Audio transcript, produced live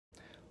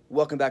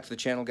Welcome back to the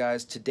channel,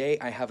 guys. Today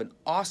I have an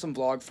awesome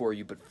vlog for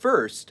you, but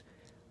first,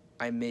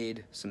 I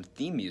made some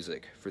theme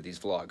music for these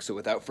vlogs. So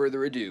without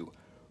further ado,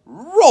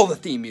 roll the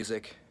theme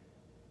music.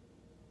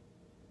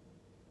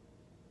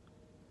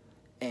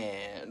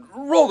 And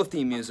roll the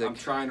theme music. I'm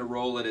trying to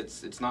roll it.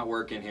 It's not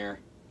working here.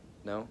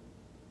 No?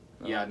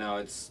 No. Yeah, no,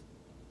 it's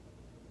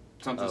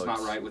something's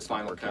not right with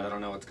Final Cut. I don't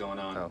know what's going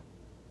on. Oh.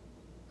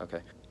 Okay.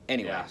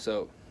 Anyway, Yeah.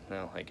 so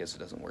well, I guess it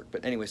doesn't work.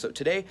 But anyway, so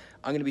today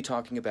I'm going to be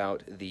talking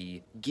about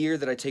the gear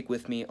that I take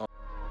with me on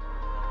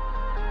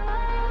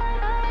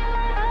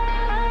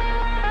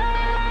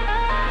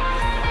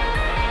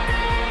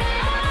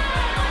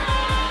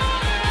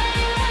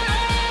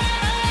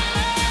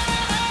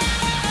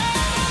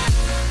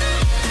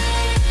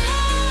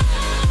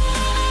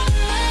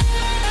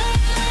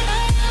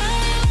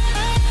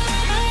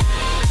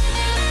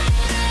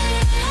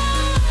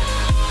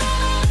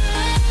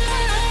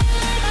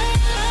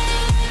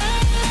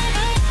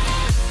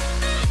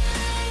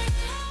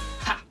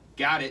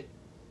Got it.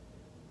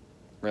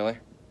 Really?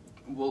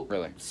 Well,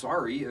 Really?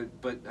 sorry,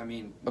 but I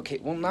mean. Okay,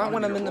 well, not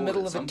when I'm in the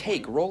middle of a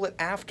take. Roll it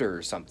after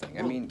or something.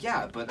 Well, I mean,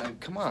 yeah, but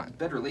come on.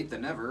 Better late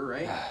than never,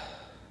 right?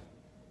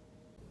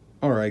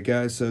 Alright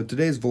guys, so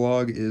today's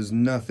vlog is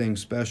nothing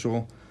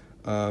special.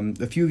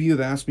 A few of you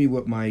have asked me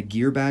what my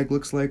gear bag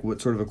looks like, what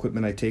sort of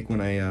equipment I take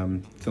when I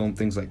film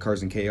things like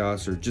Cars and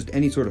Chaos or just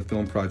any sort of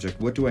film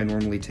project. What do I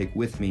normally take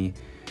with me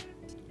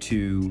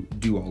to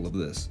do all of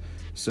this?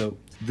 So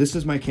this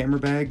is my camera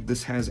bag.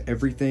 This has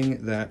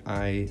everything that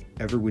I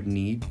ever would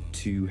need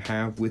to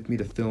have with me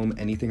to film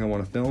anything I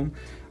want to film.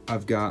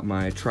 I've got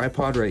my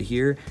tripod right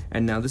here,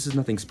 and now this is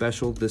nothing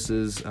special. This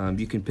is,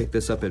 you can pick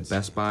this up at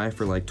Best Buy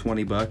for like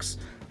 20 bucks.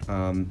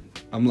 I'm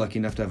lucky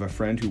enough to have a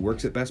friend who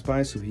works at Best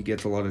Buy, so he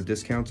gets a lot of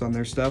discounts on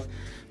their stuff.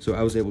 So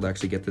I was able to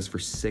actually get this for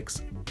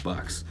 6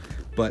 bucks.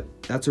 But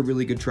that's a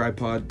really good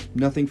tripod.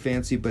 Nothing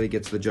fancy, but it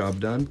gets the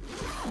job done.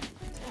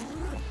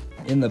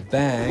 In the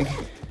bag,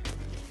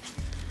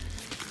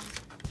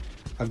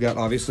 I've got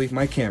obviously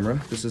my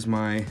camera. This is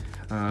my,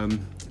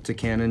 it's a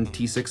Canon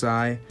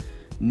T6i.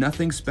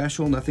 Nothing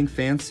special, nothing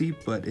fancy,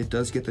 but it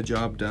does get the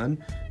job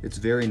done. It's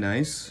very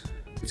nice.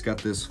 It's got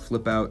this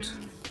flip out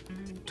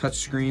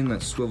touchscreen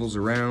that swivels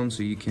around,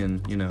 so you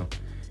can, you know,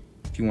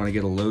 if you want to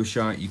get a low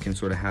shot, you can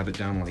sort of have it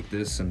down like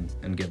this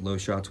and get low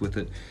shots with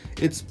it.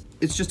 It's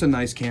just a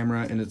nice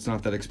camera, and it's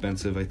not that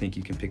expensive. I think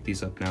you can pick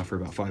these up now for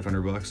about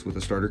 500 bucks with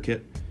a starter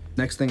kit.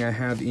 Next thing I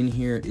have in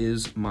here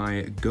is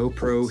my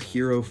GoPro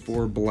Hero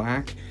 4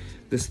 Black.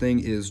 This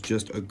thing is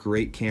just a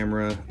great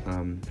camera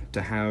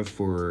to have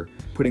for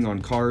putting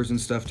on cars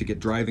and stuff to get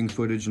driving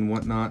footage and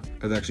whatnot.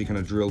 I've actually kind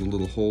of drilled a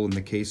little hole in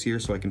the case here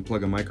so I can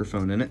plug a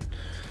microphone in it.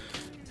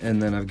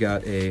 And then I've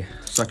got a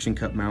suction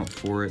cup mount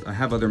for it. I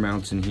have other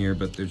mounts in here,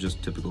 but they're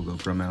just typical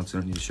GoPro mounts. I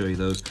don't need to show you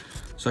those.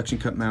 Suction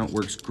cup mount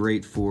works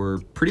great for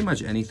pretty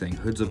much anything.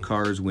 Hoods of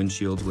cars,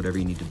 windshields, whatever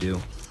you need to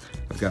do.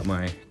 I've got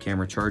my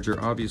camera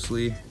charger,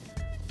 obviously.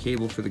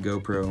 Cable for the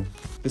GoPro.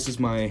 This is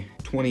my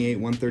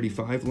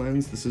 28-135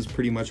 lens. This is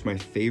pretty much my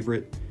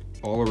favorite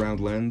all-around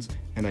lens,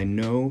 and I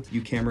know you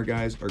camera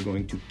guys are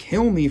going to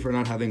kill me for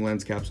not having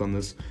lens caps on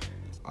this.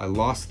 I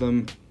lost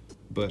them,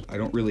 but I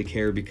don't really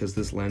care because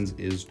this lens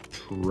is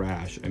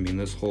trash. I mean,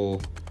 this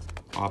whole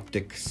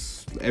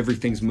optics,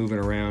 everything's moving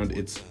around.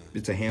 It's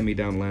a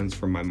hand-me-down lens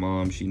from my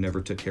mom. She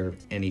never took care of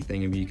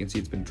anything. I mean, you can see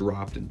it's been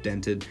dropped and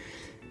dented.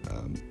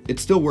 It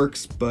still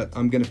works, but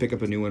I'm gonna pick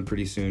up a new one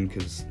pretty soon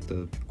because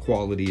the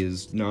quality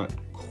is not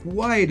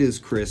quite as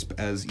crisp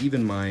as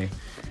even my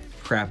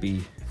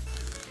crappy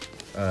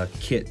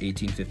kit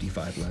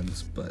 1855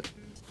 lens. But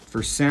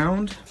for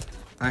sound,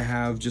 I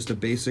have just a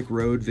basic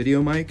Rode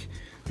video mic.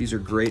 These are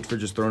great for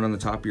just throwing on the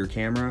top of your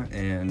camera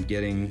and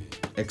getting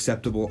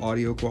acceptable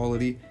audio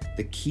quality.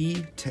 The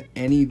key to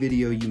any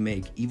video you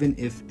make, even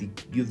if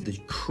you have the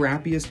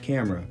crappiest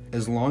camera,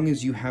 as long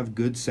as you have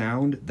good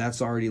sound,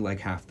 that's already like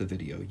half the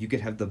video. You could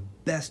have the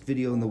best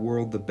video in the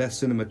world, the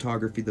best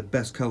cinematography, the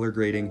best color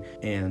grading,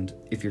 and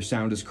if your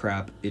sound is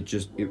crap, it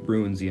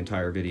ruins the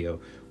entire video.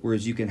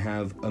 Whereas you can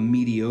have a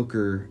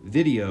mediocre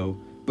video,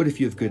 but if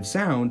you have good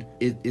sound,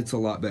 it's a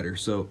lot better.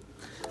 So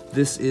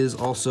this is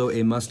also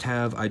a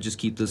must-have. I just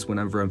keep this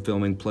whenever I'm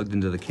filming plugged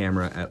into the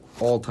camera at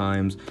all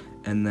times.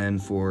 And then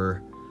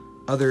for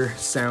other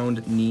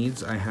sound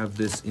needs, I have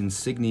this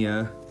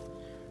Insignia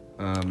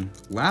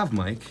lav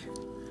mic.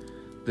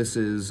 This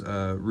is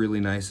really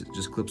nice. It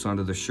just clips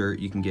onto the shirt.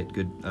 You can get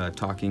good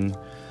talking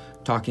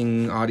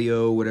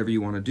audio, whatever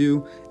you want to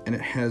do. And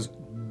it has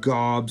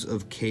gobs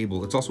of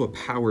cable. It's also a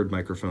powered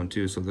microphone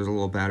too, so there's a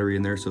little battery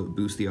in there so it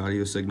boosts the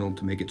audio signal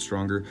to make it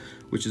stronger,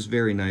 which is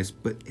very nice.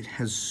 But it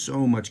has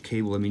so much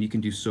cable. I mean, you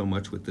can do so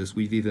much with this.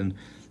 We've even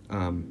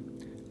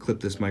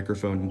clipped this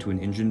microphone into an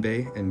engine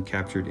bay and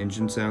captured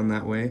engine sound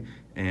that way,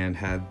 and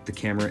had the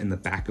camera in the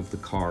back of the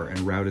car and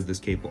routed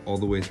this cable all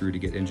the way through to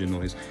get engine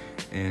noise,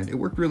 and it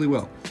worked really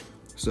well.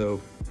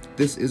 So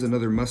this is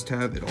another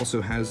must-have. It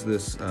also has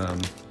this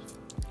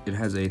it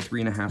has a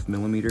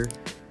 3.5mm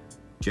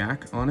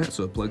jack on it,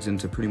 so it plugs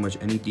into pretty much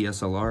any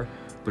DSLR.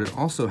 but it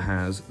also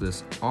has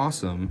this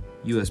awesome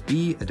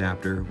USB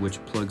adapter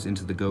which plugs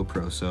into the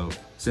GoPro. So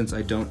since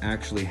I don't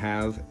actually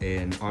have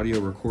an audio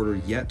recorder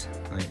yet,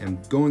 I am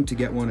going to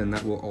get one, and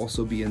that will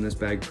also be in this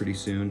bag pretty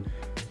soon.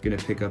 Gonna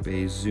pick up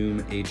a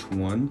Zoom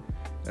H1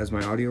 as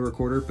my audio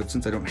recorder, but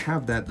since I don't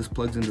have that, this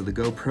plugs into the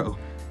GoPro,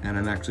 and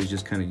I'm actually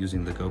just kind of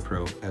using the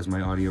GoPro as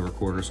my audio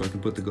recorder, so I can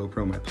put the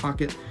GoPro in my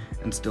pocket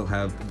and still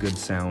have good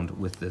sound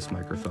with this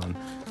microphone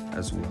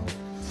as well.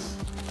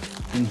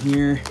 In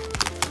here,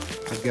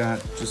 I've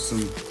got just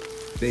some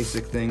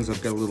basic things.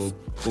 I've got a little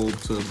bulb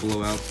to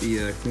blow out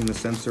the, clean the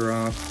sensor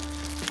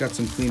off. Got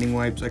some cleaning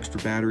wipes, extra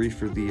battery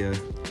for the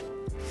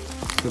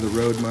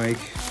Rode mic.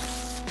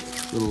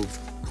 Little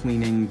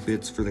cleaning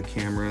bits for the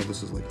camera.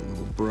 This is like a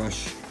little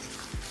brush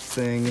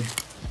thing.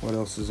 What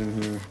else is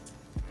in here?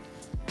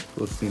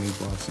 Little cleaning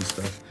cloths and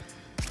stuff.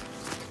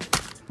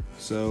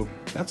 So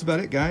that's about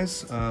it,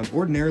 guys.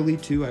 Ordinarily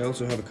too, I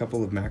also have a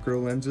couple of macro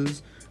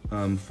lenses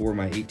for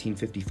my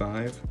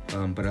 1855,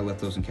 but I left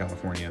those in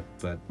California,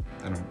 but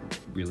I don't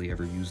really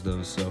ever use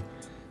those. So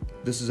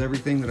this is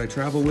everything that I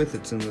travel with.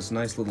 It's in this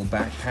nice little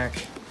backpack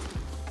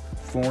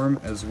form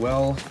as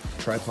well.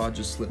 Tripod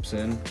just slips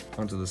in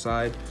onto the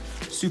side.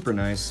 Super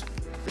nice.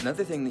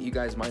 Another thing that you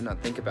guys might not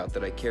think about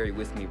that I carry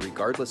with me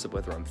regardless of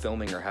whether I'm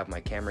filming or have my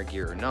camera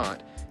gear or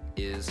not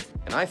is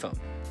an iPhone.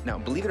 Now,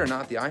 believe it or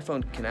not, the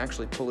iPhone can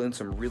actually pull in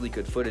some really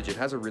good footage. It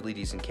has a really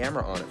decent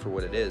camera on it for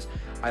what it is.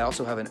 I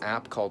also have an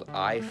app called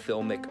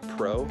iFilmic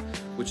Pro,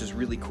 which is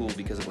really cool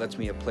because it lets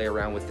me play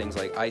around with things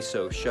like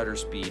ISO, shutter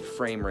speed,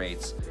 frame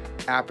rates,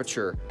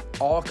 aperture,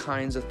 all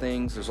kinds of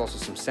things. There's also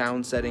some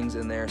sound settings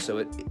in there, so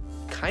it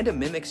kind of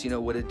mimics, you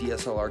know, what a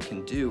DSLR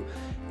can do.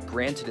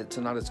 Granted, it's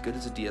not as good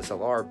as a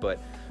DSLR, but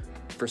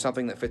for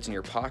something that fits in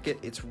your pocket,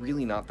 it's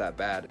really not that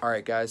bad. All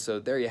right, guys, so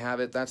there you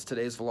have it. That's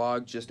today's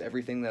vlog, just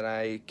everything that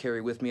I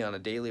carry with me on a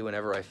daily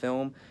whenever I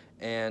film.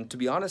 And to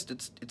be honest,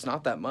 it's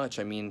not that much.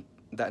 I mean,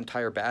 that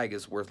entire bag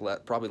is worth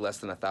probably less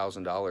than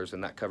 $1,000,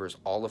 and that covers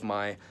all of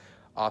my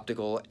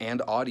optical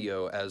and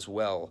audio as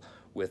well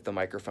with the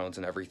microphones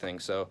and everything.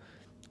 So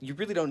you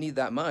really don't need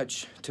that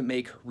much to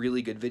make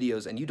really good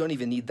videos, and you don't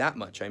even need that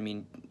much. I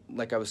mean,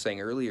 like I was saying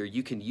earlier,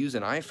 you can use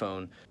an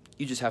iPhone.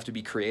 You just have to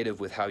be creative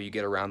with how you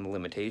get around the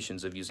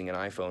limitations of using an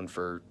iPhone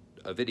for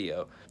a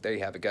video. There you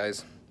have it,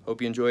 guys.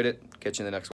 Hope you enjoyed it. Catch you in the next one.